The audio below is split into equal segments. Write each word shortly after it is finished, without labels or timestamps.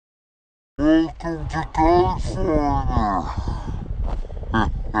Welcome to KiteFinder.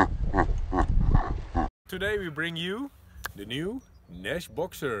 Today we bring you the new Naish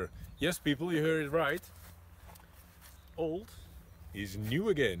Boxer. Yes people, you heard it right. Old is new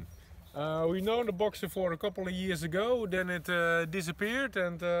again. We known the Boxer for a couple of years ago, then it disappeared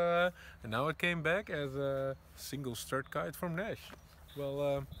and now it came back as a single strut kite from Naish.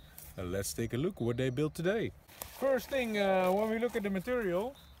 Well, let's take a look what they built today. First thing, when we look at the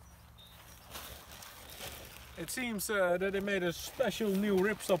material, it seems that they made a special new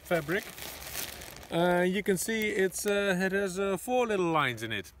ripstop fabric. You can see it has 4 little lines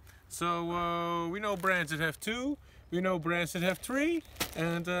in it. So we know brands that have 2, we know brands that have 3,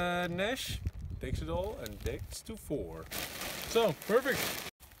 and Naish takes it all and takes to 4. So perfect.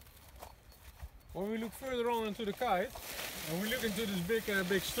 When we look further on into the kite and we look into this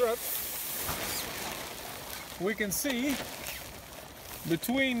big strut, we can see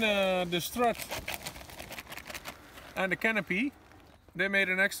between the strut and the canopy they made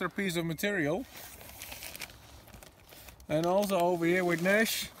an extra piece of material. And also over here with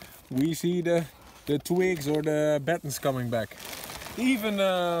Naish we see the twigs or the battens coming back. Even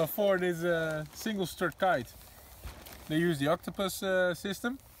for this single strut kite they use the octopus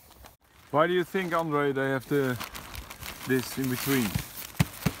system. Why do you think, Andre, they have this in between?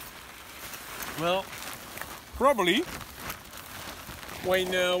 Well, probably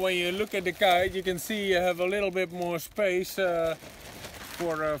when you look at the kite you can see you have a little bit more space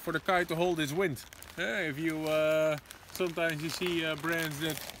for the kite to hold its wind. If you sometimes you see brands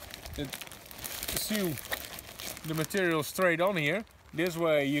that sew the material straight on here. This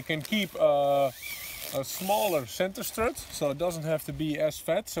way you can keep a smaller center strut, so it doesn't have to be as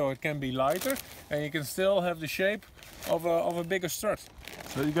fat, so it can be lighter, and you can still have the shape of a bigger strut.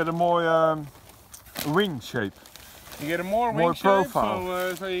 So you get a more wing shape. You get a more wing profile.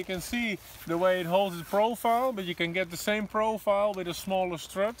 shape, so you can see the way it holds its profile, but you can get the same profile with a smaller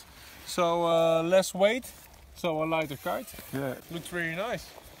strut, so less weight, so a lighter kite. Yeah, looks really nice.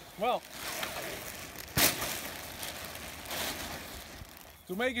 Well,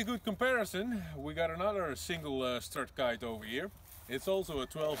 to make a good comparison, we got another single strut kite over here. It's also a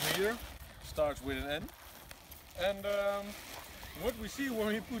 12 meter, starts with an N. And what we see when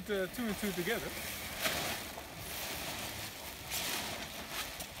we put 2 and 2 together,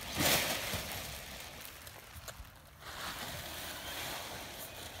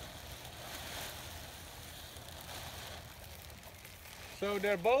 so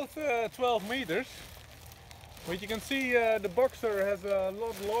they're both 12 meters. But you can see the Boxer has a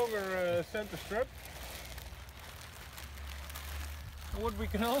lot longer center strap. And what we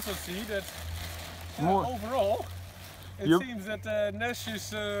can also see that overall it seems that Naish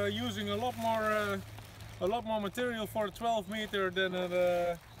is using a lot more material for a 12 meter than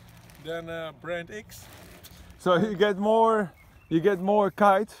brand X. so you get more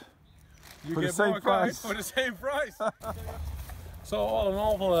kite for the same price. For the same price. So all in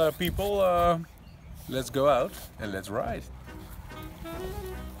all, people, let's go out and let's ride.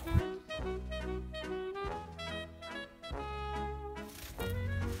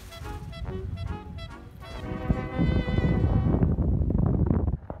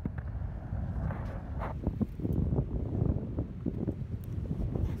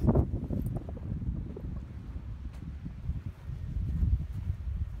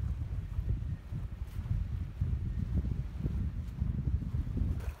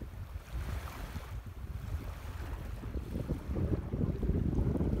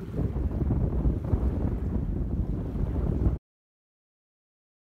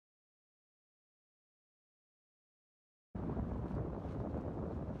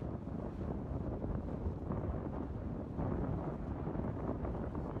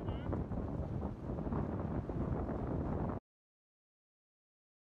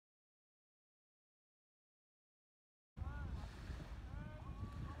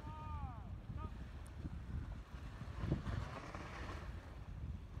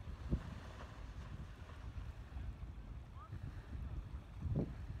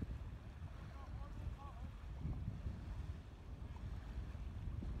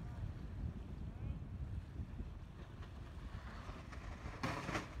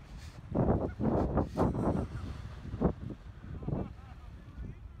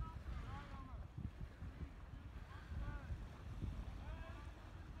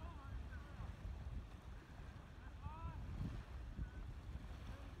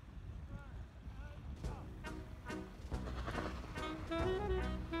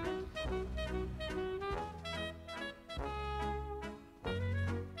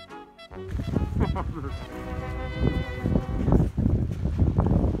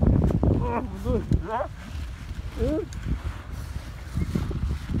 good. Yeah?